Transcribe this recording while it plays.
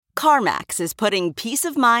CarMax is putting peace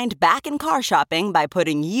of mind back in car shopping by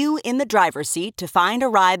putting you in the driver's seat to find a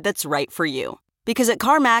ride that's right for you. Because at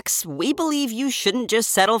CarMax, we believe you shouldn't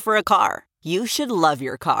just settle for a car. You should love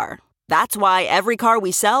your car. That's why every car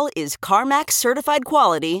we sell is CarMax certified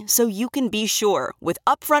quality, so you can be sure with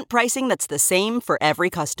upfront pricing that's the same for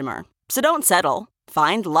every customer. So don't settle.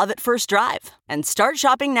 Find love at first drive and start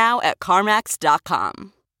shopping now at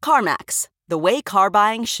CarMax.com. CarMax, the way car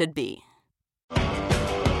buying should be.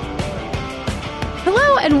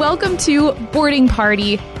 Hello and welcome to Boarding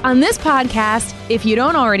Party. On this podcast, if you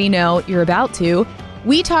don't already know, you're about to,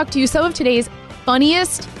 we talk to some of today's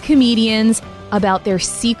funniest comedians about their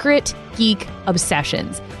secret geek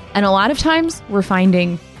obsessions. And a lot of times we're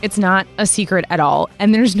finding it's not a secret at all.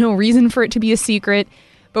 And there's no reason for it to be a secret,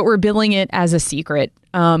 but we're billing it as a secret.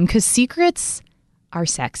 Because secrets are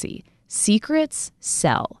sexy. Secrets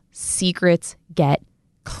sell. Secrets get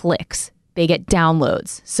clicks. They get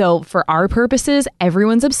downloads. So for our purposes,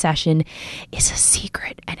 everyone's obsession is a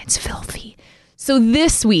secret and it's filthy. So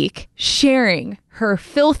this week, sharing her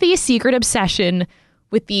filthy secret obsession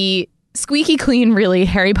with the squeaky clean, really,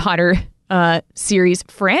 Harry Potter series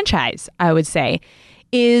franchise, I would say,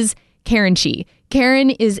 is Karen Chee.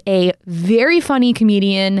 Karen is a very funny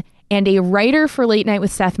comedian and a writer for Late Night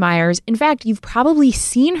with Seth Meyers. In fact, you've probably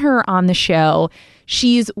seen her on the show.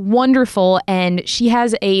 She's wonderful, and she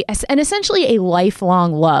has essentially a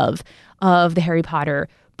lifelong love of the Harry Potter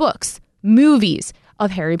books, movies,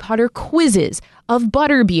 of Harry Potter quizzes, of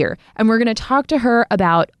butterbeer. And we're going to talk to her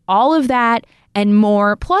about all of that and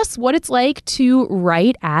more, plus what it's like to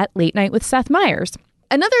write at Late Night with Seth Meyers.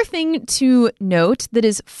 Another thing to note that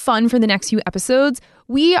is fun for the next few episodes,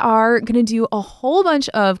 we are going to do a whole bunch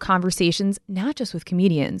of conversations, not just with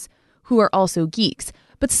comedians who are also geeks,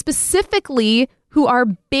 but specifically who are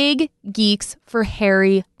big geeks for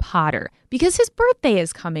Harry Potter, because his birthday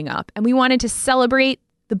is coming up and we wanted to celebrate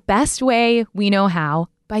the best way we know how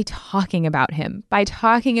by talking about him, by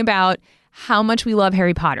talking about how much we love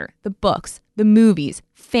Harry Potter, the books, the movies,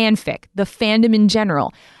 fanfic, the fandom in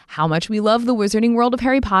general, how much we love the Wizarding World of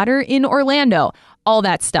Harry Potter in Orlando, all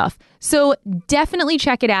that stuff. So definitely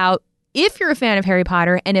check it out if you're a fan of Harry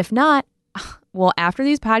Potter. And if not, well, after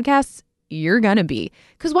these podcasts, you're gonna be.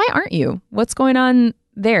 Because why aren't you? What's going on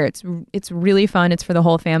there? It's really fun. It's for the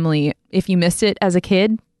whole family. If you missed it as a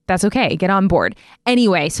kid, that's okay. Get on board.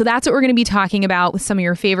 Anyway, so that's what we're going to be talking about with some of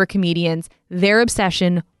your favorite comedians, their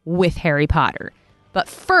obsession with Harry Potter. But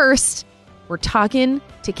first, we're talking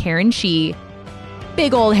to Karen Chee,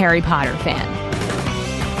 big old Harry Potter fan.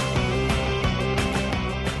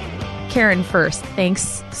 Karen, first,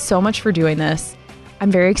 thanks so much for doing this.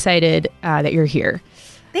 I'm very excited that you're here.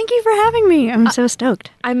 Thank you for having me. I'm so stoked.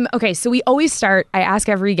 Okay, so we always start, I ask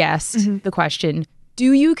every guest the question,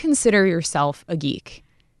 do you consider yourself a geek?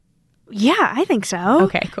 Yeah, I think so.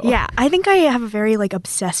 Okay, cool. Yeah, I think I have a very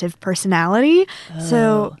obsessive personality. Oh.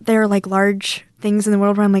 So there are large things in the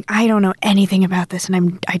world where I'm I don't know anything about this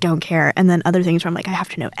and I don't care. And then other things where I'm I have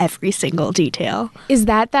to know every single detail. Is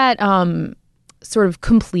that sort of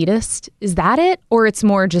completist? Is that it? Or it's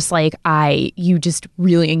more just you just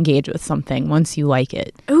really engage with something once you like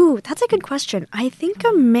it? Ooh, that's a good question. I think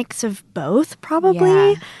a mix of both,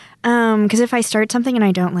 probably. Because if I start something and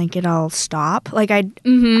I don't like it, I'll stop.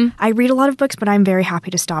 I read a lot of books, but I'm very happy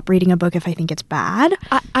to stop reading a book if I think it's bad.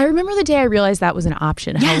 I remember the day I realized that was an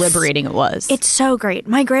option, how liberating it was. It's so great.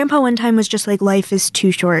 My grandpa one time was just life is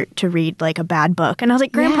too short to read a bad book. And I was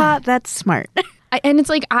Grandpa, that's smart. And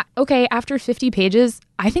it's okay, after 50 pages,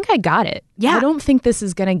 I think I got it. Yeah. I don't think this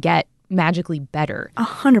is going to get magically better.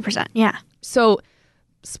 100%, yeah. So,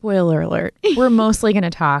 spoiler alert, we're mostly going to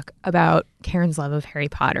talk about Karen's love of Harry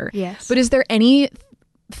Potter. Yes. But is there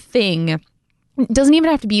anything, it doesn't even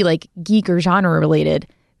have to be geek or genre related,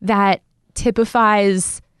 that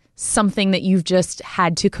typifies something that you've just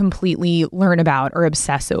had to completely learn about or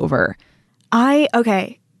obsess over?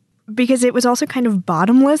 Okay. Because it was also kind of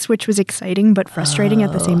bottomless, which was exciting but frustrating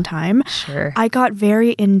at the same time. Sure. I got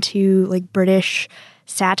very into British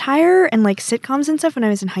satire and sitcoms and stuff when I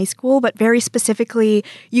was in high school, but very specifically,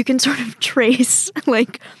 you can sort of trace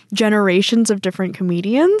generations of different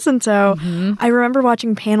comedians. And so I remember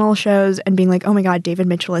watching panel shows and being oh my God, David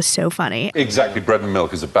Mitchell is so funny. Exactly. Bread and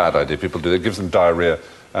milk is a bad idea. People do. It gives them diarrhea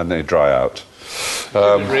and they dry out.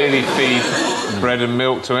 Really feed bread and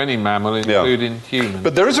milk to any mammal, including humans.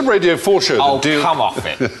 But there is a Radio 4 show that come off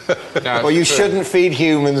it. No, well, you shouldn't feed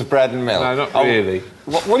humans bread and milk. No, not really.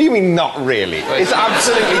 What do you mean, not really? It's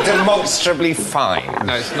absolutely demonstrably fine.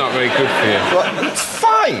 No, it's not very good for you. Well, it's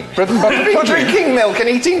fine. Bread and butter I've been pudding. drinking milk and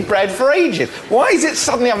eating bread for ages. Why is it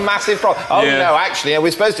suddenly a massive problem? Oh, no, actually,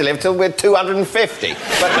 we're supposed to live till we're 250.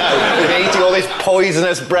 But no, we've been eating all this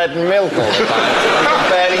poisonous bread and milk all the time. I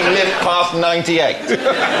can barely live past 98.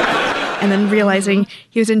 And then realizing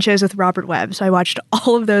he was in shows with Robert Webb. So I watched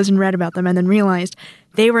all of those and read about them and then realized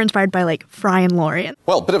they were inspired by, like, Fry and Laurie.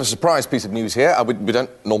 Well, bit of a surprise piece of news here. We don't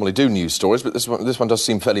normally do news stories, but this one does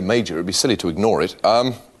seem fairly major. It'd be silly to ignore it.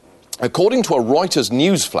 According to a Reuters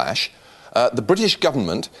news flash, the British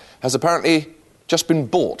government has apparently just been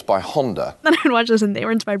bought by Honda. Then I would watch those and they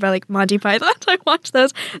were inspired by, like, Monty Python. So I watched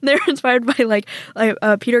those and they were inspired by, like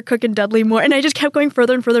Peter Cook and Dudley Moore. And I just kept going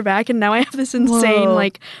further and further back. And now I have this insane,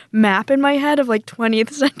 like, map in my head of, like,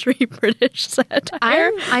 20th century British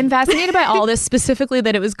satire. I'm fascinated by all this, specifically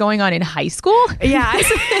that it was going on in high school. Yeah.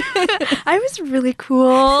 I was really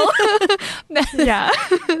cool. Yeah.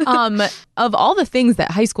 Of all the things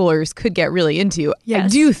that high schoolers could get really into, I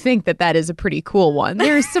do think that is a pretty cool one.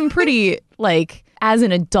 There's some pretty, like, as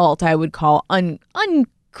an adult, I would call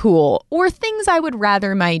uncool, or things I would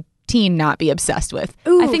rather my teen not be obsessed with.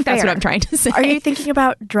 Ooh, I think that's fair. what I'm trying to say. Are you thinking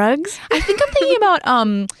about drugs? I think I'm thinking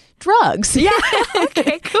about drugs. Yeah.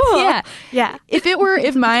 Okay, cool. Yeah. Yeah.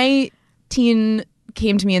 If my teen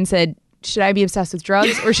came to me and said, should I be obsessed with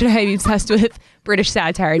drugs or should I be obsessed with British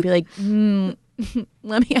satire? I'd be like,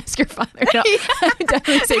 let me ask your father. No, I would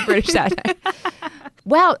definitely say British satire.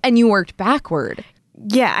 Wow. And you worked backward.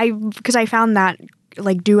 Yeah, because I found that,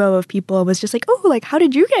 like, duo of people was just like, oh, like, how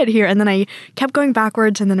did you get here? And then I kept going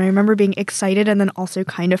backwards, and then I remember being excited and then also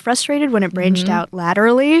kind of frustrated when it branched out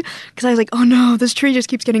laterally, because I was like, oh no, this tree just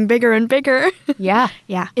keeps getting bigger and bigger. Yeah.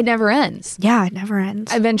 Yeah. It never ends. Yeah, it never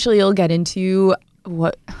ends. Eventually you'll get into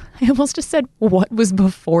what I almost just said, what was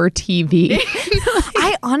before TV.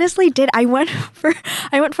 I honestly did. I went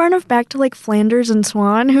far enough back to, like, Flanders and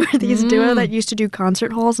Swan, who are these duo that used to do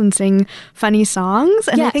concert halls and sing funny songs.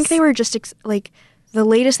 And I think they were just like, the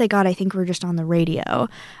latest they got, I think, were just on the radio.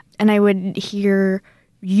 And I would hear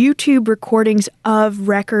YouTube recordings of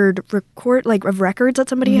records that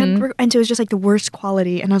somebody had, and so it was just like the worst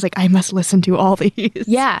quality. And I was like, I must listen to all these.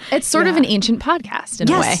 Yeah, it's sort of an ancient podcast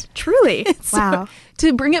in a way. Yes, truly. Wow.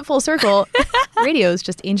 To bring it full circle, radio is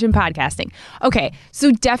just ancient podcasting. Okay,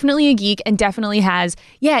 so definitely a geek and definitely has,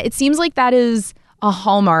 it seems like that is a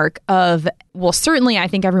hallmark of, well, certainly I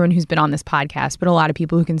think everyone who's been on this podcast, but a lot of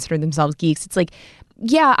people who consider themselves geeks, it's like,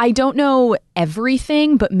 yeah, I don't know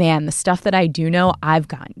everything, but man, the stuff that I do know, I've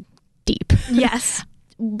gone deep. Yes.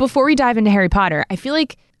 Before we dive into Harry Potter, I feel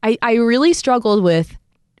like I really struggled with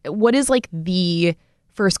what is, like, the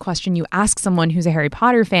first question you ask someone who's a Harry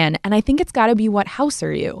Potter fan, and I think it's got to be, what house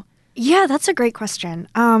are you? Yeah, that's a great question.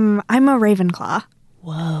 I'm a Ravenclaw.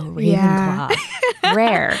 Whoa, Ravenclaw. Yeah.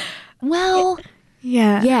 Rare. Well,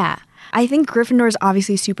 yeah. I think Gryffindor is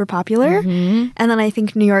obviously super popular, and then I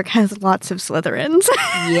think New York has lots of Slytherins.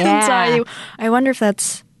 Yeah. So I wonder if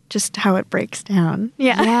that's just how it breaks down.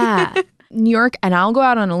 Yeah. New York, and I'll go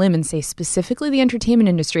out on a limb and say specifically the entertainment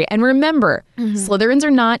industry. And remember, Slytherins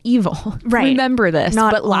are not evil. Right. Remember this.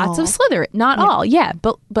 Not but lots all. of Slytherin. Not all,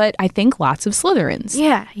 but I think lots of Slytherins.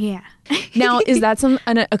 Yeah. Now, is that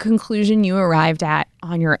a conclusion you arrived at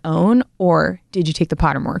on your own, or did you take the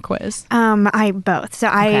Pottermore quiz? I both. So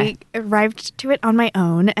I arrived to it on my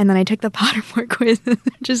own, and then I took the Pottermore quiz.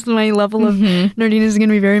 Just my level of nerdiness is going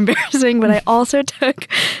to be very embarrassing, but I also took,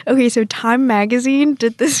 so Time Magazine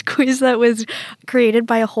did this quiz that was created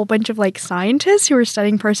by a whole bunch of, like, scientists who were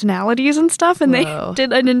studying personalities and stuff, and they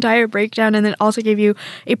did an entire breakdown, and then also gave you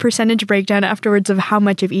a percentage breakdown afterwards of how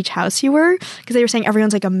much of each house you were, because they were saying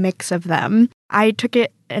everyone's like a mix of them. I took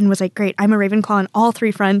it and was like, great, I'm a Ravenclaw on all 3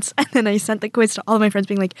 fronts. And then I sent the quiz to all of my friends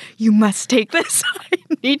being like, you must take this. I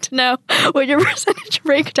need to know what your percentage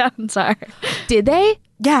breakdowns are. Did they?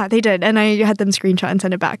 Yeah, they did. And I had them screenshot and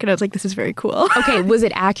send it back. And I was like, this is very cool. Okay, was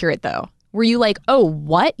it accurate though? Were you like, oh,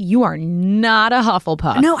 what? You are not a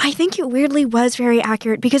Hufflepuff. No, I think it weirdly was very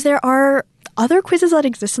accurate, because there are other quizzes that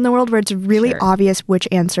exist in the world where it's really obvious which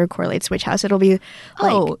answer correlates which house. It'll be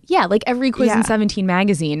like... like every quiz in 17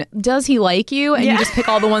 magazine. Does he like you? And you just pick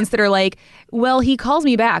all the ones that are like, well, he calls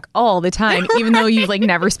me back all the time, even though you've, like,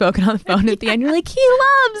 never spoken on the phone at the end. You're like, he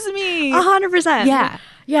loves me. 100%. Yeah.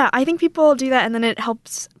 Yeah, I think people do that, and then it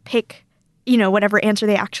helps pick whatever answer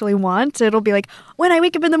they actually want. So it'll be like, when I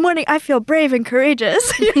wake up in the morning, I feel brave and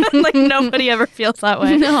courageous. Like nobody ever feels that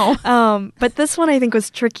way. No. But this one I think was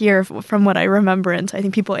trickier from what I remember. And so I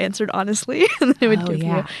think people answered honestly. And they would give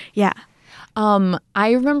you. Yeah.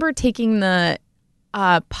 I remember taking the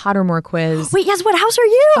Pottermore quiz. Wait, yes, what house are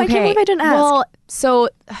you? Okay. I can't believe I didn't ask. Well, so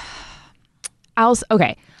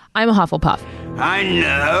I'm a Hufflepuff. I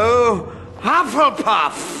know.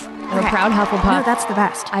 Hufflepuff. I'm a proud Hufflepuff. No, that's the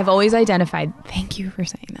best. I've always identified. Thank you for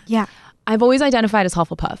saying that. Yeah. I've always identified as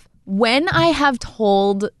Hufflepuff. When I have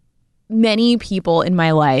told many people in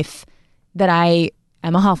my life that I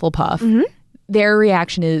am a Hufflepuff, their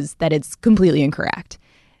reaction is that it's completely incorrect,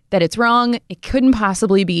 that it's wrong, it couldn't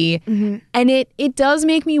possibly be. And it does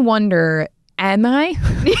make me wonder, am I?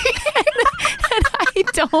 And I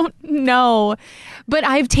don't know. But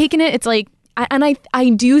I've taken it, it's like, and I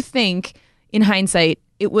do think in hindsight,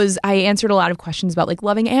 I answered a lot of questions about like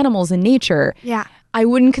loving animals and nature. Yeah. I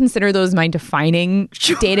wouldn't consider those my defining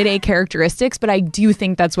day-to-day characteristics, but I do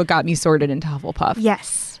think that's what got me sorted into Hufflepuff.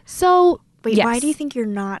 Yes. So, wait, yes. Why do you think you're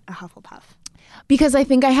not a Hufflepuff? Because I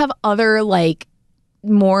think I have other like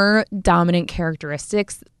more dominant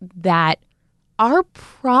characteristics that are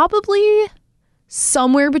probably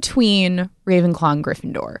somewhere between Ravenclaw and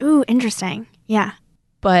Gryffindor. Ooh, interesting. Yeah.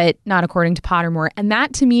 But not according to Pottermore. And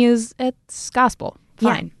that to me it's gospel.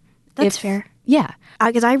 Fine. Yeah, that's fair. Yeah.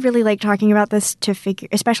 Because I really like talking about this to figure,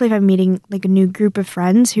 especially if I'm meeting like a new group of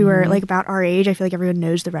friends who are like about our age. I feel like everyone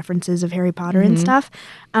knows the references of Harry Potter and stuff.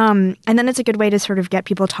 And then it's a good way to sort of get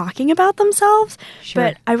people talking about themselves. Sure.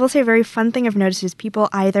 But I will say a very fun thing I've noticed is people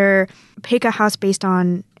either pick a house based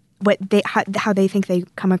on what how they think they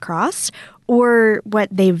come across or what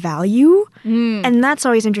they value. And that's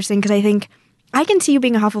always interesting because I think I can see you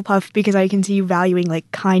being a Hufflepuff because I can see you valuing like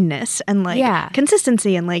kindness and like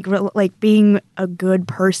consistency and like being a good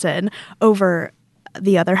person over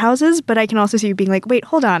the other houses. But I can also see you being like, wait,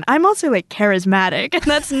 hold on, I'm also like charismatic, and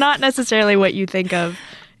that's not necessarily what you think of.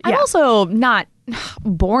 I'm also not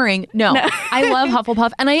boring. No. I love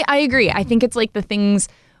Hufflepuff, and I agree. I think it's like the things.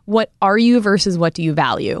 What are you versus what do you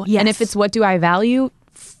value? Yes. And if it's what do I value,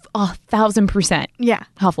 1,000%. Yeah.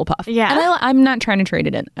 Hufflepuff. Yeah. And I'm not trying to trade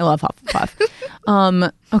it in. I love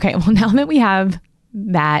Hufflepuff. Okay. Well, now that we have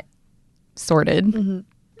that sorted,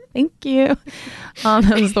 thank you.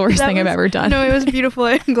 That was the worst thing I've ever done. No, it was beautiful.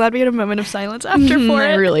 I'm glad we had a moment of silence after for it.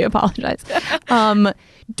 I really apologize.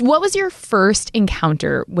 What was your first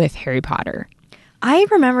encounter with Harry Potter? I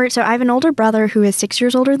remember, so I have an older brother who is 6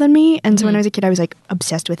 years older than me. And so when I was a kid, I was like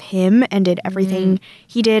obsessed with him and did everything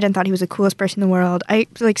he did and thought he was the coolest person in the world. I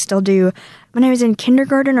like still do. When I was in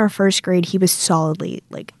kindergarten or first grade, he was solidly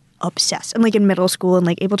like obsessed, and like in middle school and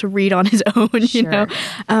like able to read on his own, you know,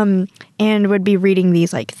 and would be reading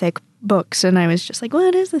these like thick books. And I was just like,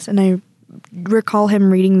 what is this? And I recall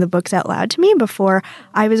him reading the books out loud to me before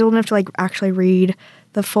I was old enough to like actually read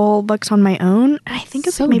the full books on my own. And I think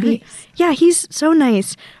it's so maybe, nice. Yeah, he's so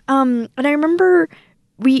nice. And I remember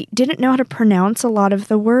we didn't know how to pronounce a lot of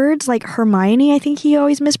the words. Like Hermione, I think he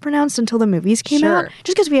always mispronounced until the movies came out.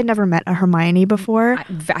 Just because we had never met a Hermione before.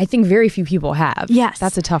 I think very few people have. Yes.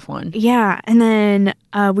 That's a tough one. Yeah. And then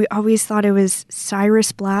we always thought it was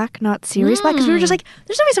Cyrus Black, not Sirius Black. Because we were just like,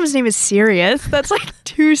 there's no way someone's name is Sirius. That's like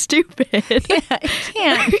too stupid.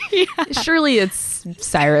 Yeah, it can't. Surely it's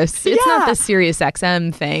Cyrus. It's not the Sirius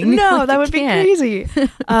XM thing. No, like, that would be crazy.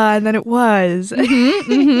 And then it was.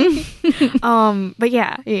 But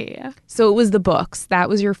yeah. So it was the books. That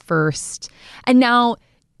was your first. And now,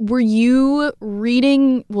 were you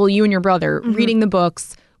reading, well, you and your brother, reading the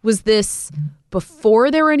books, was this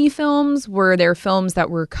before there were any films? Were there films that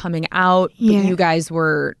were coming out, but you guys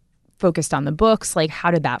were focused on the books? Like,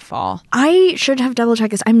 how did that fall? I should have double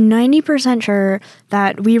checked this. I'm 90% sure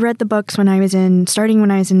that we read the books starting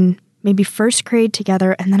when I was in maybe first grade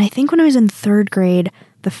together. And then I think when I was in third grade,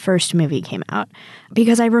 the first movie came out.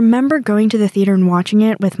 Because I remember going to the theater and watching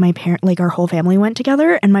it with my parent, like our whole family went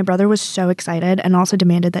together, and my brother was so excited and also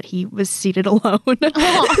demanded that he was seated alone.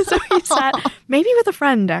 So he sat, maybe with a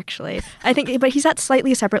friend actually, I think, but he sat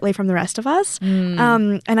slightly separately from the rest of us.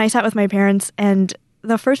 And I sat with my parents, and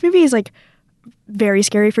the first movie is like very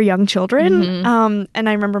scary for young children. And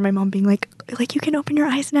I remember my mom being like, you can open your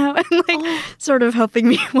eyes now, and like sort of helping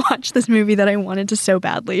me watch this movie that I wanted to so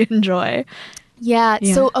badly enjoy. Yeah.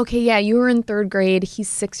 So, you were in third grade. He's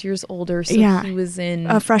 6 years older. So he was in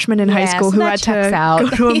a freshman in high school who had to go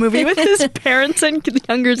to a movie with his parents and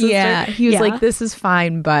younger sister. Yeah. He was like, this is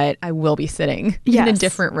fine, but I will be sitting in a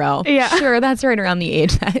different row. Yeah. Sure. That's right around the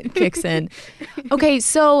age that kicks in. Okay.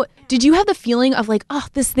 So did you have the feeling of like, oh,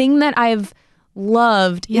 this thing that I've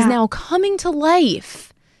loved is now coming to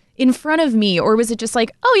life in front of me, or was it just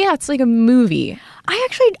like, oh yeah, it's like a movie? I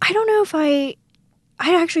don't know if I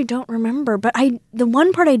actually don't remember, but the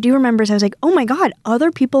one part I do remember is I was like, oh my God,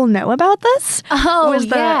 other people know about this? Oh,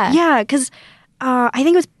 yeah, because I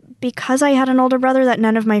think it was because I had an older brother that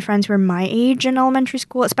none of my friends who were my age in elementary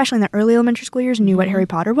school, especially in the early elementary school years, knew what Harry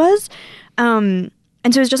Potter was. And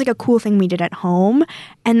so it was just like a cool thing we did at home.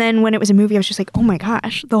 And then when it was a movie, I was just like, oh my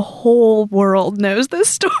gosh, the whole world knows this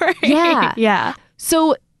story. Yeah. Yeah.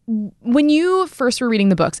 So when you first were reading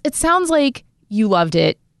the books, it sounds like you loved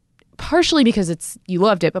it, partially because you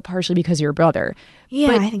loved it, but partially because you're a brother. Yeah,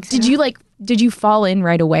 but I think so. Did you fall in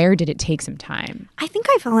right away, or did it take some time? I think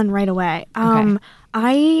I fell in right away.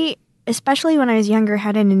 I, especially when I was younger,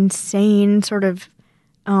 had an insane sort of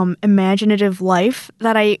imaginative life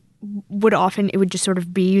that it would just sort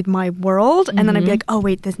of be my world. And then I'd be like, oh,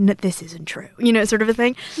 wait, this isn't true, sort of a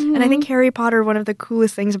thing. And I think Harry Potter, one of the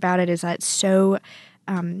coolest things about it is that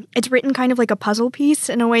it's written kind of like a puzzle piece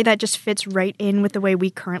in a way that just fits right in with the way we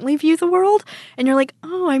currently view the world. And you're like,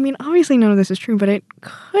 oh, I mean, obviously none of this is true, but it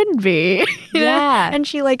could be. Yeah. And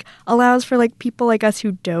she like allows for like people like us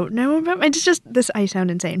who don't know about it's just this. I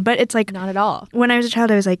sound insane, but it's like not at all. When I was a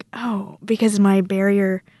child, I was like, oh, because my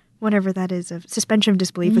barrier, whatever that is, of suspension of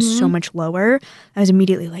disbelief was so much lower. I was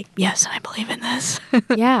immediately like, yes, I believe in this.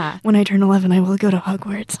 Yeah. When I turn 11, I will go to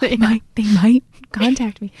Hogwarts. They might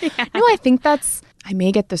contact me. Yeah. No, I think I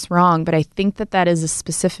may get this wrong, but I think that is a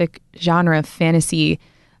specific genre of fantasy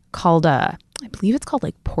called, I believe it's called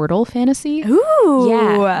like portal fantasy. Ooh.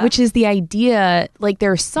 Yeah. Which is the idea, like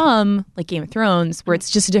there are some, like Game of Thrones, where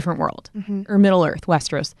it's just a different world, or Middle Earth,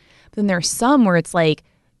 Westeros. But then there are some where it's like,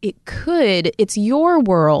 it's your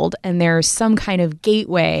world and there's some kind of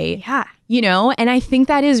gateway. Yeah. And I think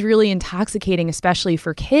that is really intoxicating, especially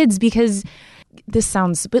for kids, because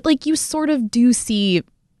but like you sort of do see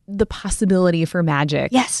the possibility for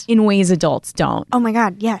magic. Yes. In ways adults don't. Oh my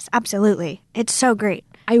God, yes, absolutely. It's so great.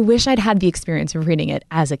 I wish I'd had the experience of reading it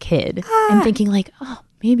as a kid and thinking like, oh,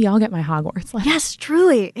 maybe I'll get my Hogwarts life. Yes,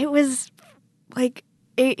 truly. It was like,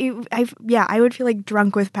 I would feel like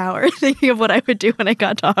drunk with power thinking of what I would do when I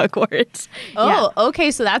got to Hogwarts. Oh, yeah.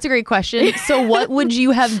 Okay, so that's a great question. So what would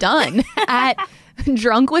you have done at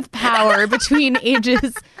drunk with power between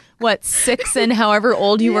ages 6 and however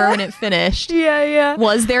old you were when it finished? Yeah.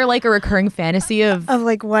 Was there like a recurring fantasy of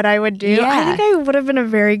like what I would do? Yeah. I think I would have been a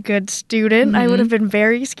very good student. I would have been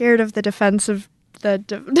very scared of the defense of the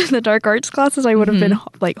dark arts classes. I would have been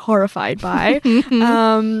like horrified by.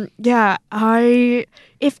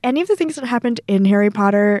 If any of the things that happened in Harry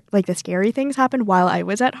Potter, like the scary things, happened while I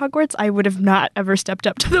was at Hogwarts, I would have not ever stepped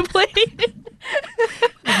up to the plate.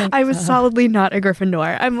 I was solidly not a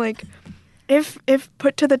Gryffindor. I'm like, if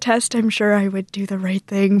put to the test, I'm sure I would do the right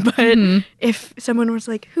thing. But if someone was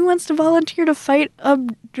like, who wants to volunteer to fight a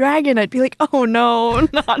dragon? I'd be like, oh no,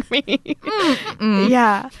 not me.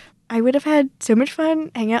 Yeah. I would have had so much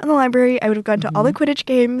fun hanging out in the library. I would have gone to all the Quidditch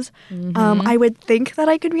games. I would think that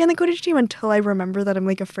I could be on the Quidditch team until I remember that I'm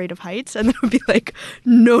like afraid of heights, and then it would be like,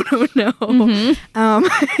 no.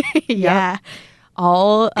 Yeah.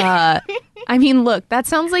 I mean, look, that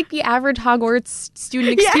sounds like the average Hogwarts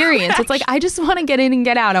student experience. It's like, I just want to get in and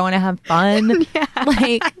get out. I want to have fun,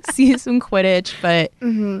 like see some Quidditch, but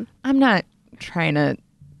I'm not trying to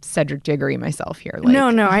Cedric Diggory myself here. Like,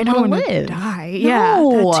 no, I don't want to die. Yeah,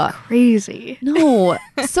 that's crazy. No.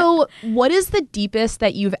 So what is the deepest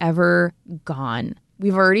that you've ever gone?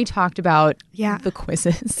 We've already talked about the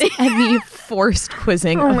quizzes and the forced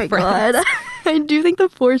quizzing. Oh my God. I do think the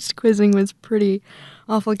forced quizzing was pretty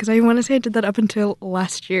awful because I want to say I did that up until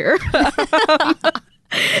last year.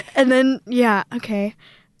 And then, okay.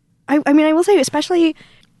 I mean, I will say, especially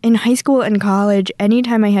in high school and college,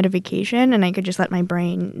 anytime I had a vacation and I could just let my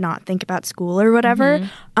brain not think about school or whatever,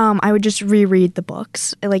 I would just reread the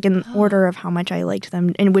books, like in order of how much I liked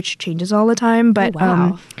them, and which changes all the time. But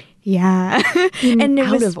yeah, and it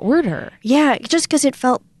was out of order. Yeah, just because it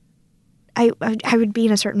felt I would be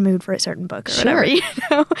in a certain mood for a certain book or whatever, you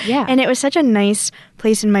know? Yeah, and it was such a nice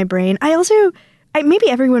place in my brain. I also, maybe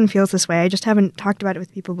everyone feels this way. I just haven't talked about it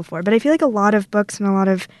with people before, but I feel like a lot of books and a lot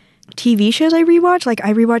of TV shows I rewatch, like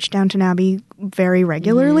I rewatch Downton Abbey very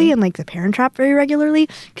regularly and like The Parent Trap very regularly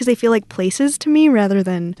because they feel like places to me rather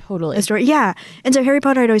than a story. Yeah. And so Harry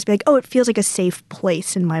Potter, I'd always be like, oh, it feels like a safe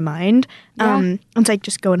place in my mind. It's like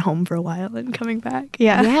just going home for a while and coming back.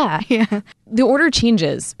 Yeah. The order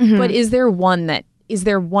changes, but is there one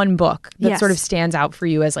book that sort of stands out for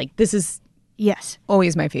you as like, this is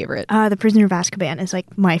always my favorite? The Prisoner of Azkaban is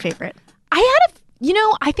like my favorite.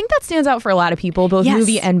 I think that stands out for a lot of people, both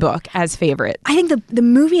movie and book, as favorite. I think the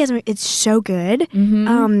movie, it's so good.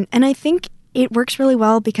 And I think it works really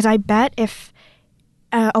well because I bet if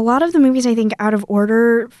a lot of the movies, I think, out of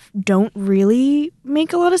order don't really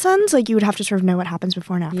make a lot of sense. Like, you would have to sort of know what happens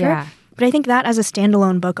before and after. Yeah. But I think that as a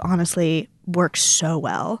standalone book, honestly, works so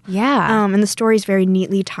well. Yeah. And the story's very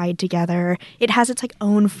neatly tied together. It has its like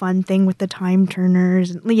own fun thing with the time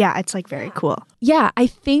turners. Yeah, it's like very cool. Yeah, I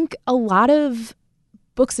think a lot of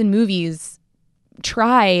books and movies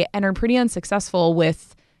try and are pretty unsuccessful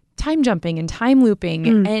with time jumping and time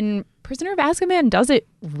looping. And Prisoner of Azkaban does it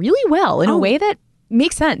really well in a way that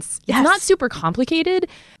makes sense. Yes. It's not super complicated.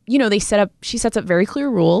 You know, she sets up very clear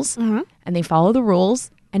rules and they follow the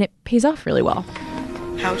rules and it pays off really well.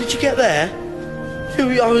 How did you get there?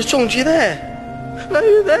 I was talking to you there. No,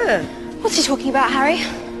 you're there. What's he talking about, Harry?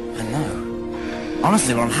 I know.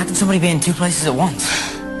 Honestly, Ron, how can somebody be in two places at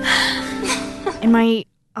once? And my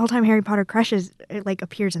all-time Harry Potter crush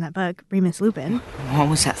appears in that book, Remus Lupin. What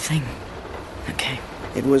was that thing? Okay.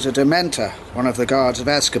 It was a Dementor, one of the guards of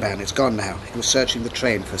Azkaban. It's gone now. It was searching the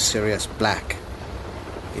train for Sirius Black.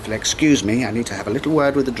 If you'll excuse me, I need to have a little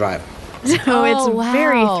word with the driver. So it's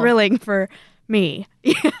very thrilling for me.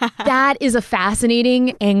 That is a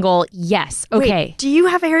fascinating angle. Yes. Okay. Wait, do you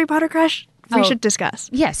have a Harry Potter crush? We should discuss.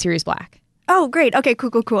 Yeah, Sirius Black. Oh, great. Okay,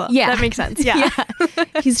 cool. Yeah. That makes sense. Yeah.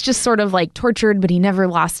 He's just sort of like tortured, but he never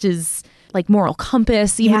lost his like moral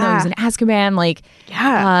compass, even though he's in Azkaban. Like,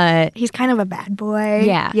 he's kind of a bad boy.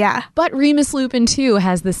 Yeah. But Remus Lupin too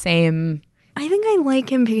has the same. I think I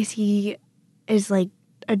like him because he is like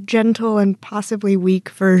a gentle and possibly weak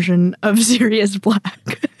version of Sirius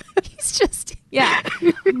Black. He's just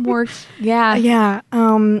more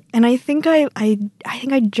and I think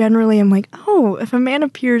I generally am like, oh, if a man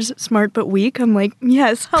appears smart but weak, I'm like,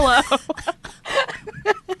 yes, hello.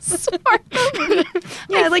 Smart but weak.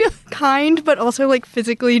 Yeah, like kind but also like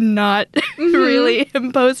physically not really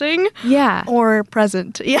imposing. Yeah. Or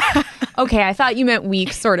present. Yeah. Okay, I thought you meant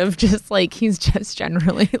weak, sort of just like he's just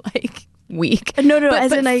generally like weak. No,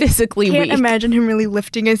 but I physically can't weak. imagine him really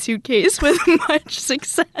lifting a suitcase with much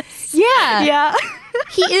success. Yeah. Yeah.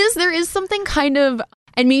 There is something kind of,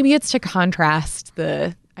 and maybe it's to contrast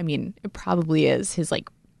it probably is his like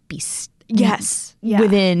beast. Yes.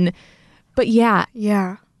 Within, but yeah.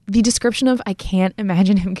 The description of I can't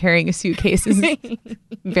imagine him carrying a suitcase is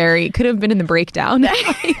could have been in the breakdown.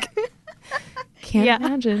 Like, can't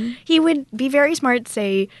imagine. He would be very smart,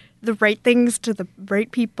 say the right things to the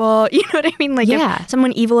right people. You know what I mean? Like if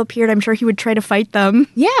someone evil appeared, I'm sure he would try to fight them.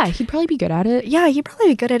 Yeah, he'd probably be good at it. Yeah, he'd probably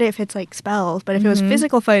be good at it if it's like spells. But if it was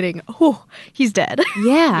physical fighting, he's dead.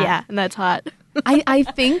 Yeah. Yeah, and that's hot. I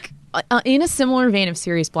think in a similar vein of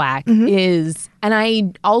Sirius Black is, and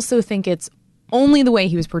I also think it's only the way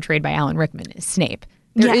he was portrayed by Alan Rickman is Snape.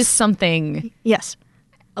 There is something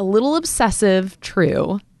a little obsessive,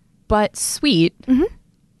 true, but sweet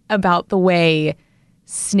about the way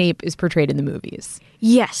Snape is portrayed in the movies.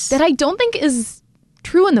 Yes. That I don't think is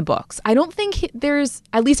true in the books. I don't think there's,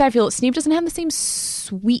 at least I feel Snape doesn't have the same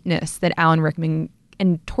sweetness that Alan Rickman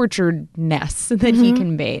and torturedness that he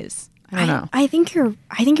conveys. I don't know. I think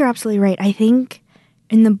you're absolutely right. I think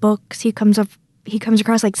in the books he comes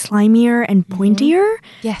across like slimier and pointier.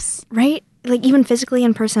 Yes. Right? Like even physically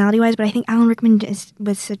and personality wise, but I think Alan Rickman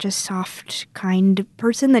was such a soft, kind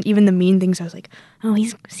person that even the mean things I was like, oh,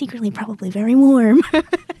 he's secretly probably very warm.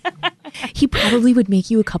 He probably would make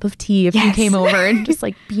you a cup of tea if he came over and just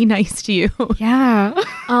like be nice to you. Yeah.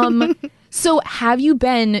 So have you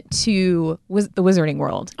been to the Wizarding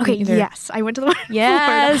World? Okay, yes. I went to the Wizarding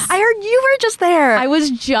Yes. World. I heard you were just there. I was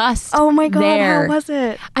just Oh my God, there. how was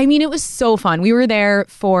it? I mean, it was so fun. We were there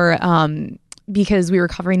for because we were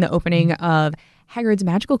covering the opening of Hagrid's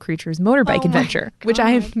Magical Creatures motorbike adventure, which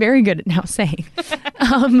I am very good at now saying.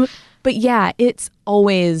 But yeah, it's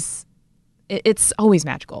always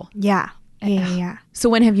magical. Yeah. Yeah. So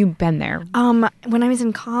when have you been there? When I was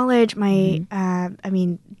in college, my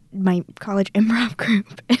college improv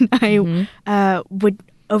group and I would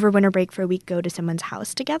over winter break for a week go to someone's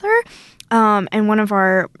house together. And one of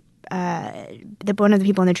our one of the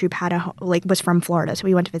people in the troupe was from Florida, so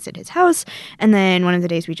we went to visit his house. And then one of the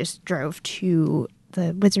days we just drove to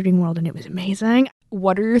the Wizarding World, and it was amazing.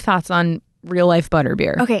 What are your thoughts on real life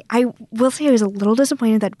butterbeer? Okay, I will say I was a little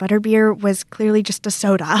disappointed that butterbeer was clearly just a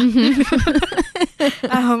soda. When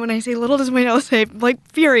I say little disappointed, I'll say like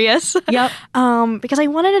furious. Yep. Because I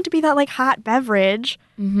wanted it to be that like hot beverage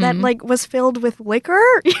that like was filled with liquor,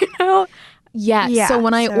 you know? Yeah. So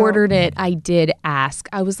when I ordered it, I did ask.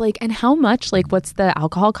 I was like, and how much? Like, what's the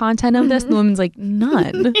alcohol content of this? And the woman's like,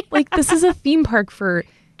 none. Like, this is a theme park for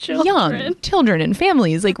children and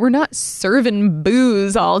families. Like, we're not serving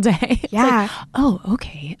booze all day. It's Yeah. like, oh,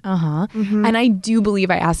 okay. Uh-huh. And I do believe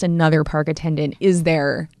I asked another park attendant, is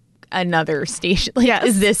there another station? Like,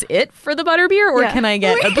 is this it for the butterbeer, or can I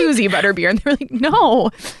get a boozy butterbeer? And they're like,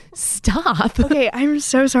 no, stop. Okay, I'm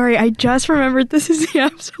so sorry. I just remembered this is the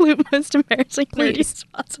absolute most embarrassing,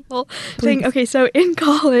 irresponsible thing. Okay, so in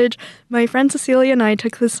college, my friend Cecilia and I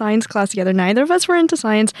took this science class together. Neither of us were into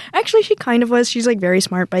science. Actually, she kind of was. She's like very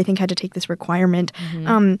smart, but I think had to take this requirement.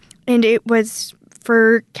 And it was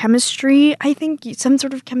for chemistry, I think, some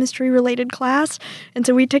sort of chemistry-related class. And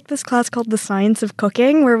so we took this class called The Science of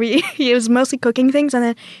Cooking, where it was mostly cooking things, and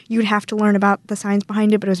then you'd have to learn about the science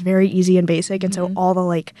behind it, but it was very easy and basic, and so all the,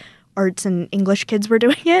 like, arts and English kids were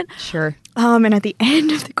doing it. Sure. And at the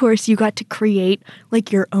end of the course, you got to create,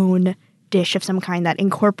 like, your own dish of some kind that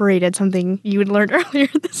incorporated something you had learned earlier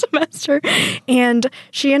this semester. And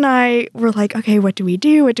she and I were like, okay, what do we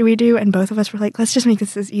do? What do we do? And both of us were like, let's just make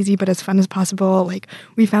this as easy but as fun as possible. Like,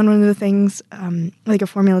 we found one of the things, like a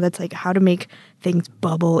formula that's like how to make things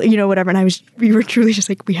bubble, you know, whatever. And we were truly just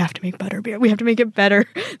like, we have to make butterbeer. We have to make it better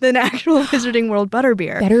than actual Wizarding World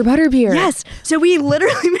butterbeer. Better butterbeer. Yes. So we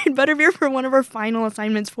literally made butterbeer for one of our final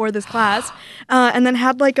assignments for this class, and then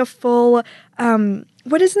had like a full,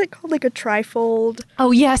 what is it called? Like a trifold? Oh,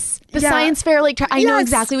 yes. The science fair. Like, I know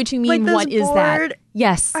exactly what you mean. Like, what is that?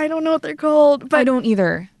 Yes. I don't know what they're called. But I don't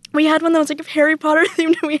either. We had one that was like Harry Potter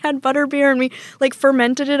themed, and we had butterbeer, and we like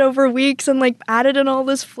fermented it over weeks and like added in all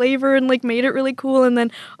this flavor and like made it really cool, and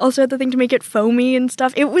then also had the thing to make it foamy and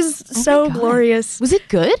stuff. It was so glorious. Was it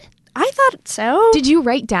good? I thought so. Did you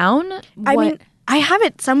write down? I mean, I have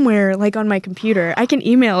it somewhere, like on my computer. I can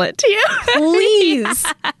email it to you. Please.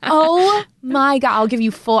 Oh my God. I'll give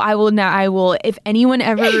you full. I will. If anyone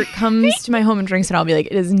ever comes to my home and drinks it, I'll be like,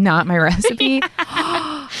 it is not my recipe.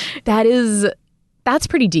 That's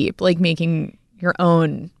pretty deep. Like crafting your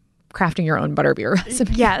own butterbeer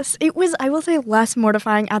recipe. Yes. It was, I will say, less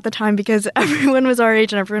mortifying at the time because everyone was our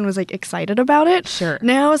age and everyone was like excited about it. Sure.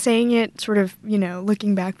 Now saying it sort of, you know,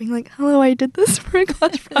 looking back, being like, hello, I did this for a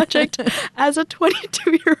class project as a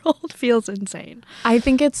 22-year-old feels insane. I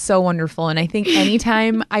think it's so wonderful. And I think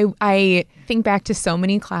anytime I think back to so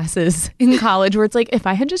many classes in college where it's like, if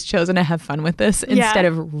I had just chosen to have fun with this instead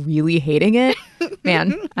of really hating it,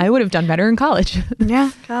 man, I would have done better in college.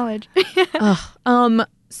 Yeah, college.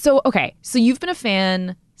 So you've been a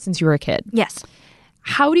fan since you were a kid. Yes.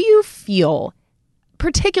 How do you feel,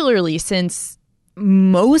 particularly since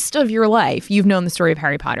most of your life you've known the story of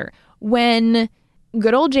Harry Potter, when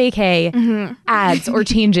good old JK adds or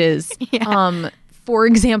changes, for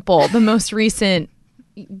example, the most recent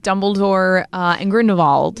Dumbledore and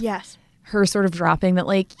Grindelwald. Yes. Her sort of dropping that,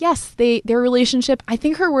 like, yes, their relationship, I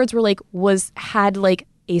think her words were like, had like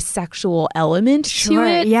a sexual element to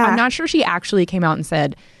it. Yeah. I'm not sure she actually came out and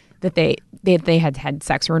said that they had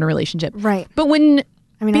sex or in a relationship. Right. But when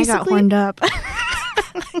I got horned up.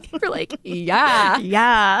 You're like, yeah.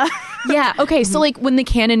 Yeah. Yeah. Okay. So like when the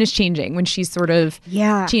canon is changing, when she's sort of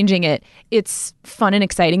changing it, it's fun and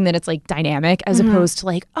exciting that it's like dynamic as opposed to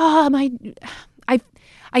like,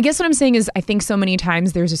 I guess what I'm saying is I think so many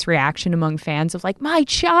times there's this reaction among fans of like, my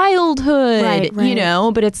childhood, right. you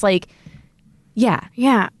know, but it's like, yeah.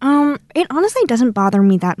 It honestly doesn't bother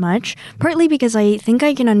me that much, partly because I think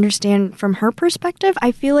I can understand from her perspective.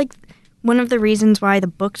 I feel like one of the reasons why the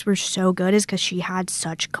books were so good is because she had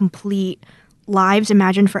such complete lives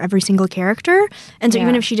imagined for every single character. And so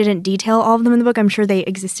even if she didn't detail all of them in the book, I'm sure they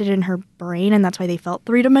existed in her brain, and that's why they felt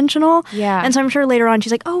three-dimensional. Yeah. And so I'm sure later on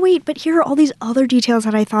she's like, oh, wait, but here are all these other details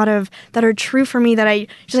that I thought of that are true for me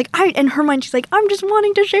she's like, in her mind, she's like, I'm just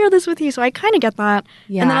wanting to share this with you. So I kind of get that.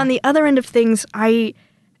 Yeah. And then on the other end of things, I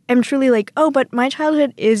am truly like, oh, but my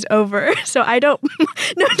childhood is over. So I don't,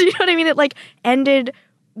 no, do you know what I mean? It like ended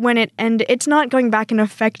when it ended. It's not going back and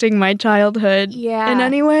affecting my childhood in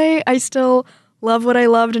any way. I still love what I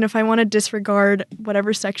loved, and if I want to disregard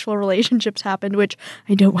whatever sexual relationships happened, which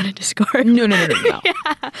I don't want to discard. No.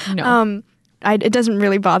 No. It doesn't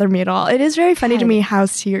really bother me at all. It is very funny to me how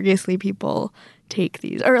seriously people take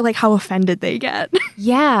these, or like how offended they get.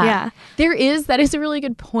 Yeah. That is a really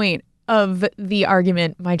good point of the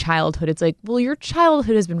argument, my childhood. It's like, well, your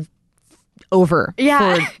childhood has been over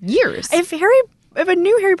for years. If a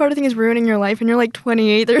new Harry Potter thing is ruining your life and you're like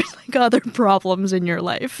 28, there's like other problems in your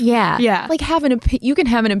life. Yeah. Like you can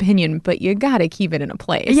have an opinion, but you gotta keep it in a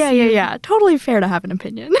place. Yeah. Totally fair to have an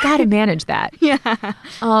opinion. Gotta manage that. Yeah.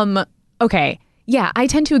 Okay. Yeah, I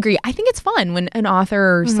tend to agree. I think it's fun when an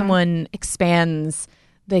author or someone expands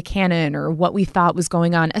the canon or what we thought was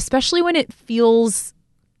going on, especially when it feels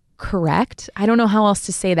correct. I don't know how else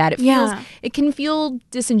to say that. It can feel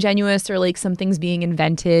disingenuous or like something's being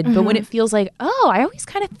invented, but when it feels like, oh, I always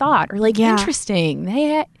kind of thought, or like interesting.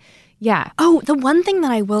 Oh, the one thing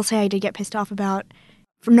that I will say I did get pissed off about,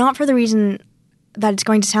 not for the reason that it's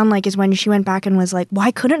going to sound like, is when she went back and was like,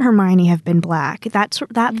 why couldn't Hermione have been black? That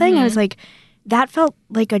thing, I was like, that felt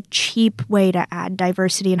like a cheap way to add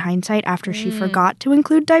diversity in hindsight after she forgot to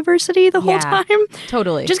include diversity the whole time.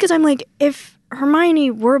 Totally. Just because I'm like, if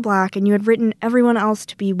Hermione were black and you had written everyone else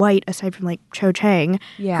to be white aside from like Cho Chang,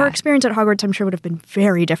 her experience at Hogwarts I'm sure would have been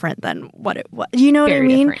very different than what it was. You know what I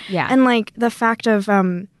mean? Different. Yeah. And like the fact of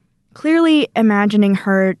clearly imagining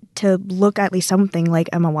her to look at least something like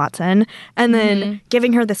Emma Watson and then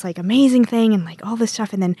giving her this like amazing thing and like all this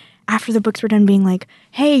stuff, and then after the books were done being like,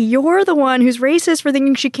 hey, you're the one who's racist for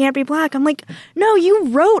thinking she can't be black. I'm like, no, you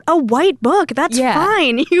wrote a white book. That's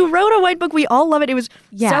fine. You wrote a white book. We all love it. It was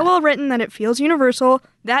so well written that it feels universal.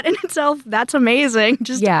 That in itself, that's amazing.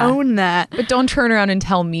 Just own that. But don't turn around and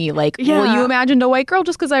tell me like, well, you imagined a white girl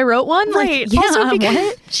just because I wrote one? Right. Like, also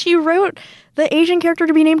because she wrote the Asian character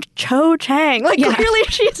to be named Cho Chang. Like, clearly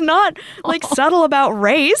she's not, like, subtle about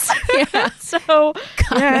race. So,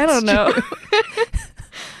 I don't know.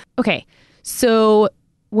 Okay, so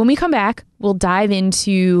when we come back, we'll dive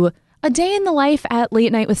into a day in the life at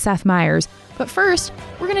Late Night with Seth Meyers. But first,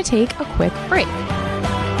 we're going to take a quick break.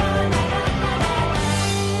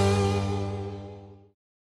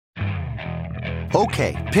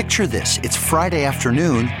 Okay, picture this. It's Friday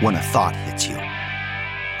afternoon when a thought hits you.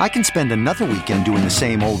 I can spend another weekend doing the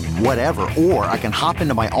same old whatever, or I can hop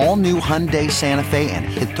into my all-new Hyundai Santa Fe and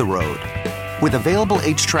hit the road. With available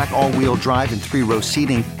H-Track all-wheel drive and 3-row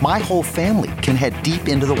seating, my whole family can head deep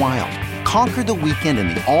into the wild. Conquer the weekend in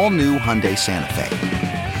the all-new Hyundai Santa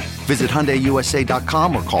Fe. Visit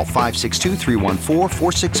HyundaiUSA.com or call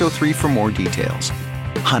 562-314-4603 for more details.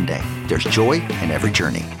 Hyundai, there's joy in every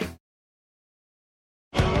journey.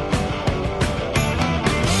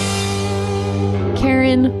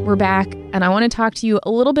 Karen, we're back, and I want to talk to you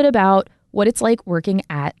a little bit about what it's like working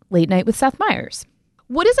at Late Night with Seth Meyers.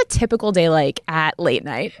 What is a typical day like at Late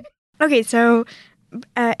Night? Okay, so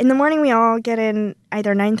in the morning we all get in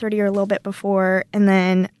either 9:30 or a little bit before, and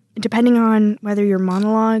then depending on whether you're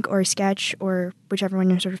monologue or sketch or whichever one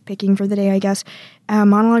you're sort of picking for the day, I guess,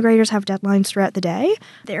 monologue writers have deadlines throughout the day.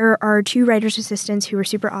 There are 2 writers' assistants who are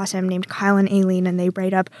super awesome named Kyle and Aileen, and they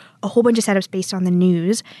write up a whole bunch of setups based on the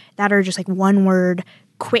news that are just like one-word,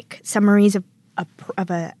 quick summaries of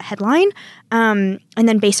a headline. And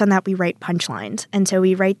then based on that, we write punchlines. And so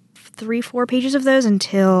we write 3-4 pages of those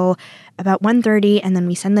until about 1:30, and then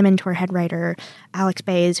we send them into our head writer, Alex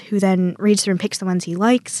Bays, who then reads through and picks the ones he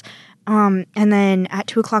likes. And then at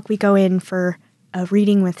 2 o'clock, we go in for a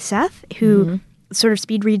reading with Seth, who sort of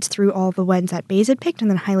speed reads through all the ones that Bays had picked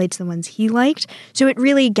and then highlights the ones he liked. So it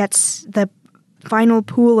really gets the final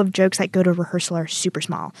pool of jokes that go to rehearsal are super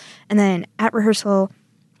small. And then at rehearsal,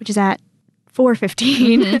 which is at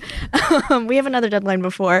 4:15. We have another deadline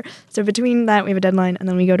before. So between that, we have a deadline, and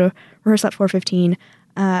then we go to rehearsal at 4:15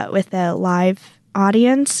 with a live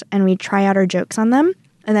audience, and we try out our jokes on them,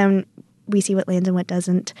 and then we see what lands and what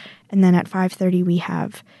doesn't. And then at 5:30, we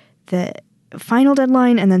have the final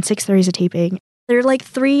deadline, and then 6:30 is a taping. There are like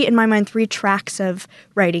 3 tracks of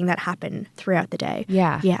writing that happen throughout the day.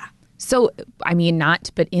 Yeah. Yeah. So, I mean, not,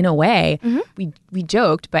 but in a way, we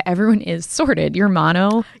joked, but everyone is sorted. You're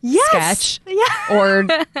mono, sketch, or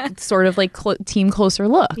sort of like team closer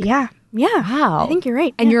look. Yeah. Wow. I think you're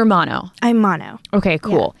right. And you're mono. I'm mono. Okay,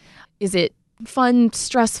 cool. Yeah. Is it fun,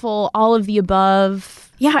 stressful, all of the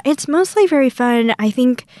above? Yeah, it's mostly very fun. I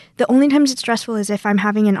think the only times it's stressful is if I'm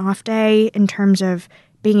having an off day in terms of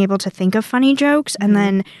being able to think of funny jokes, and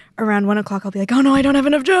then around 1 o'clock I'll be like, oh no, I don't have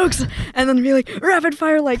enough jokes, and then be like rapid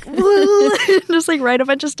fire, like just like write a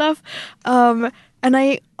bunch of stuff. And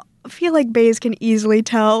I feel like Bays can easily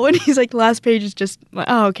tell when he's like, last page is just,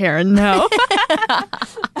 oh, Karen, no.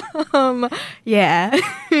 Yeah.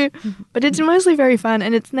 But it's mostly very fun,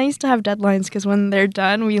 and it's nice to have deadlines because when they're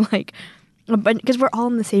done, we like, because we're all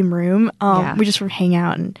in the same room, we just sort of hang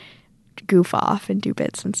out and goof off and do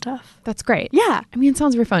bits and stuff. That's great. Yeah. I mean, it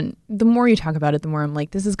sounds very fun. The more you talk about it, the more I'm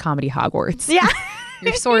like, this is comedy Hogwarts. Yeah.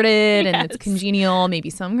 You're sorted and it's congenial, maybe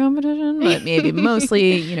some competition, but maybe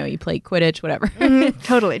mostly, you play Quidditch, whatever.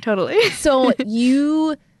 Totally. So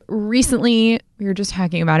you recently, we were just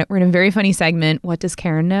talking about it, we're in a very funny segment, What Does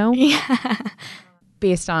Karen Know? Yeah.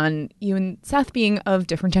 Based on you and Seth being of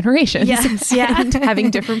different generations. Yes, yeah. And having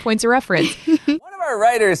different points of reference. One of our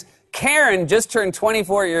writers, Karen, just turned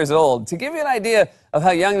 24 years old. To give you an idea of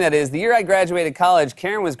how young that is, the year I graduated college,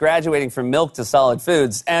 Karen was graduating from milk to solid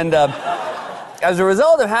foods. And As a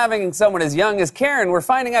result of having someone as young as Karen, we're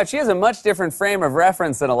finding out she has a much different frame of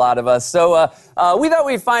reference than a lot of us. So we thought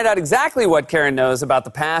we'd find out exactly what Karen knows about the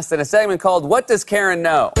past in a segment called What Does Karen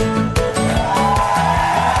Know?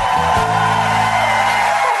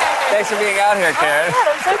 Thanks for being out here, Karen.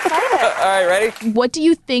 Oh, I'm so excited. All right, ready? What do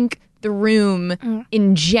you think the room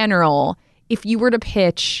in general, if you were to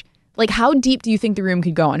pitch, like how deep do you think the room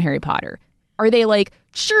could go on Harry Potter? Are they like,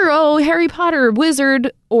 sure, oh, Harry Potter,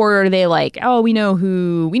 wizard? Or are they like, oh, we know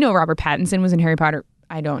Robert Pattinson was in Harry Potter.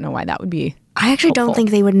 I don't know why that would be I actually don't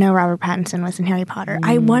think they would know Robert Pattinson was in Harry Potter.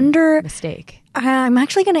 I wonder... Mistake. I'm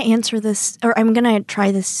actually going to answer this, or I'm going to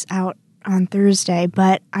try this out on Thursday,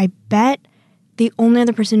 but I bet the only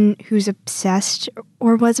other person who's obsessed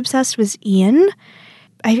or was obsessed was Ian.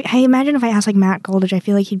 I imagine if I asked like Matt Goldage, I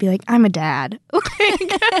feel like he'd be like, I'm a dad.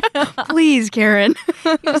 Please, Karen.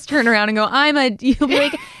 You just turn around and go, you'll be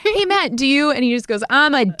like, hey, Matt, do you? And he just goes,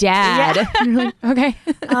 I'm a dad. Yeah. And you're like, okay.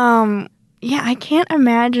 Yeah, I can't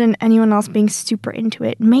imagine anyone else being super into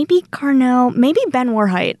it. Maybe Carnell, maybe Ben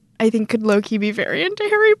Warhite, I think could low-key be very into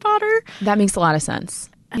Harry Potter. That makes a lot of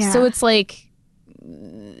sense. Yeah. So it's like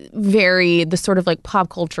the sort of like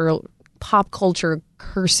pop culture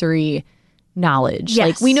cursory knowledge. Yes.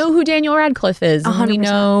 Like we know who Daniel Radcliffe is. And 100%. we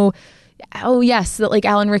know, oh yes, that like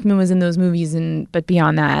Alan Rickman was in those movies, but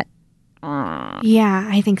beyond that. Yeah,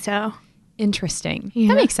 I think so. Interesting. Yeah.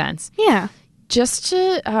 That makes sense. Yeah. Just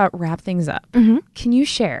to wrap things up, can you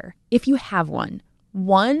share, if you have one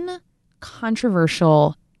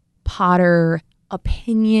controversial Potter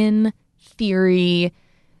opinion, theory,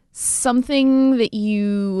 something that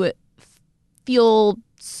you feel,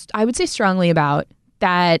 I would say strongly about,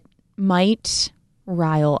 that might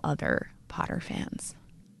rile other Potter fans?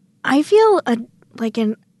 I feel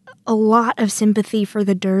a lot of sympathy for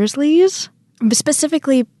the Dursleys,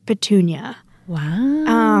 specifically Petunia.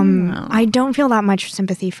 Wow. I don't feel that much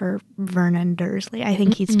sympathy for Vernon Dursley. I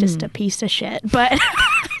think he's just a piece of shit. But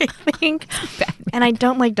I think, and I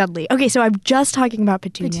don't like Dudley. Okay, so I'm just talking about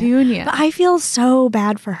Petunia. But I feel so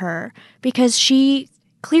bad for her because she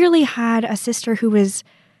clearly had a sister who was,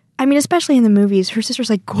 I mean, especially in the movies, her sister's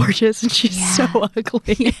like gorgeous and she's so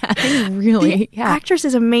ugly. Yeah, really. The actress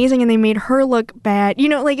is amazing and they made her look bad. You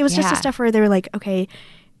know, like it was just a stuff where they were like, okay,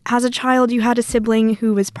 as a child, you had a sibling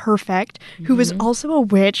who was perfect, who was also a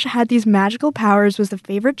witch, had these magical powers, was the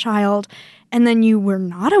favorite child, and then you were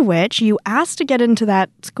not a witch. You asked to get into that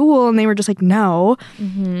school, and they were just like, no.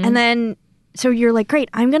 And then, so you're like, great,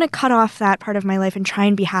 I'm going to cut off that part of my life and try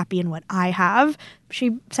and be happy in what I have.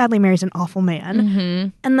 She sadly marries an awful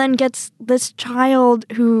man, and then gets this child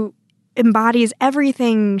who embodies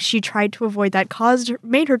everything she tried to avoid that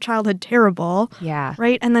made her childhood terrible. Yeah.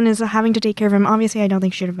 Right? And then is having to take care of him. Obviously, I don't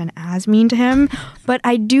think she should have been as mean to him. But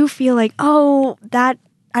I do feel like, I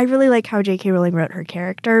really like how J.K. Rowling wrote her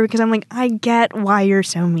character because I'm like, I get why you're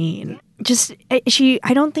so mean.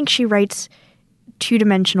 I don't think she writes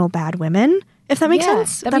two-dimensional bad women, if that makes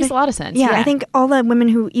sense. That makes a lot of sense. Yeah, I think all the women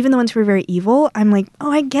who, even the ones who are very evil, I'm like, oh,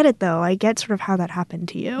 I get it though. I get sort of how that happened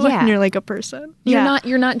to you. Yeah. And you're like a person.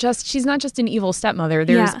 She's not just an evil stepmother.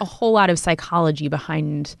 There's a whole lot of psychology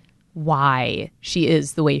behind why she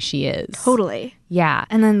is the way she is. Totally. Yeah.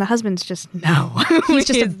 And then the husband's just, no. He's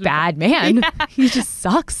just a bad man. Yeah. He just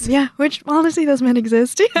sucks. Yeah, which honestly, those men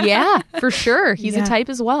exist. Yeah, for sure. He's a type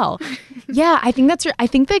as well. Yeah, I think I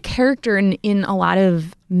think the character in a lot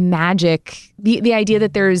of magic, the idea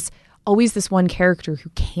that there's always this one character who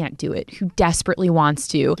can't do it, who desperately wants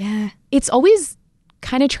to. Yeah. It's always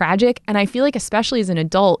kind of tragic. And I feel like especially as an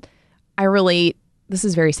adult, I relate, this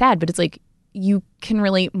is very sad, but it's like you can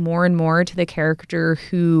relate more and more to the character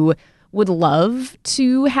who would love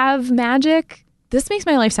to have magic. This makes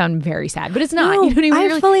my life sound very sad, but it's not. No, you know what I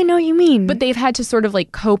mean? I fully know what you mean. But they've had to sort of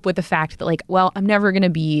like cope with the fact that like, well, I'm never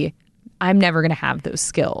going to have those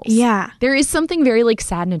skills. Yeah. There is something very like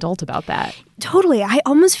sad and adult about that. Totally. I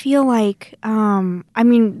almost feel like, I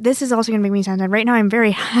mean, this is also going to make me sound sad. Right now I'm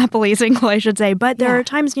very happily single, I should say. But there are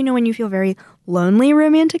times, when you feel very lonely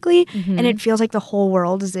romantically and it feels like the whole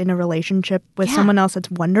world is in a relationship with someone else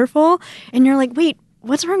that's wonderful. And you're like, wait,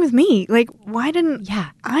 what's wrong with me? Like, why didn't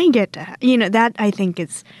I get to, that I think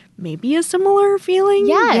is maybe a similar feeling.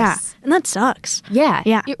 Yes. Yeah. And that sucks. Yeah.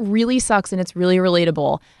 Yeah. It really sucks and it's really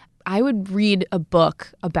relatable. I would read a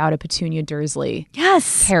book about a Petunia Dursley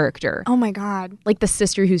character. Oh my God. Like the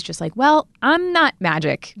sister who's just like, well, I'm not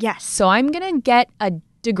magic. Yes. So I'm going to get a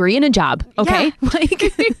degree and a job. Okay. Yeah.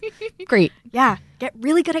 Like, great. Yeah. Get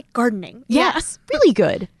really good at gardening. Yes. Really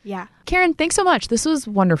good. Yeah. Karen, thanks so much. This was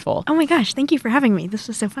wonderful. Oh my gosh. Thank you for having me. This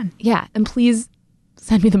was so fun. Yeah. And please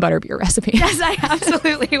send me the butterbeer recipe. Yes, I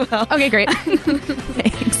absolutely will. Okay, great.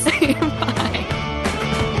 Thanks. Bye.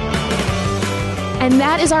 And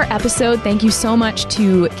that is our episode. Thank you so much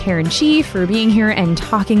to Karen Chee for being here and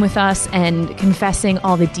talking with us and confessing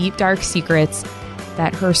all the deep, dark secrets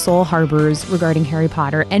that her soul harbors regarding Harry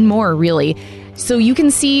Potter and more, really. So you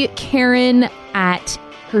can see Karen at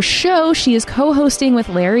her show. She is co-hosting with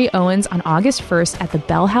Larry Owens on August 1st at the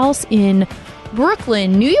Bell House in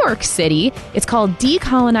Brooklyn, New York City. It's called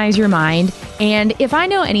Decolonize Your Mind. And if I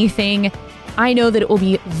know anything, I know that it will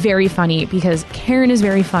be very funny because Karen is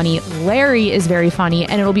very funny, Larry is very funny,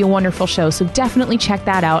 and it'll be a wonderful show. So definitely check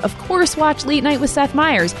that out. Of course, watch Late Night with Seth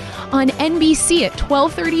Meyers on NBC at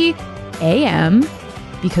 12:30 a.m.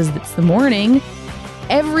 because it's the morning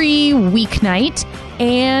every weeknight.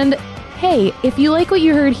 And hey, if you like what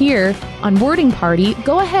you heard here on Boarding Party,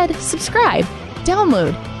 go ahead, subscribe,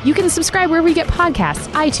 download. You can subscribe wherever you get podcasts,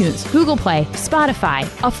 iTunes, Google Play, Spotify,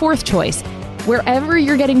 a fourth choice. Wherever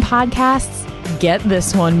you're getting podcasts, get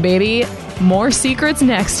this one, baby. More secrets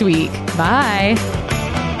next week. Bye.